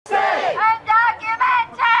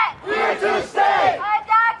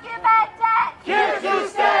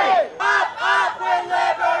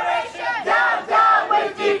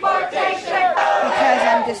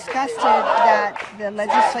the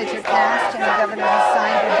legislature passed and the governor has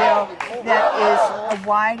signed a bill that is a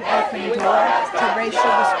wide open door to racial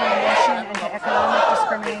discrimination and to economic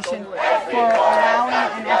discrimination, for allowing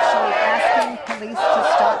and actually asking police to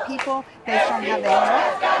stop people based on how they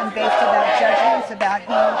look and based about judgments about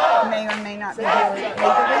who may or may not be here legally.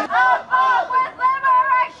 Up with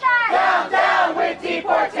liberation! Down, down with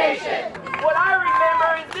deportation! What I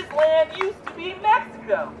remember is this land used to be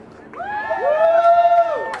Mexico.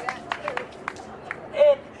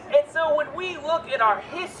 And so when we look at our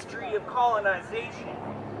history of colonization,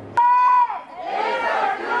 It's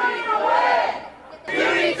our duty to win!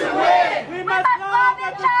 Duty to win! We must love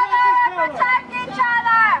each other and protect each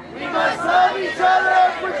other! We must love each other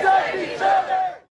and protect each other!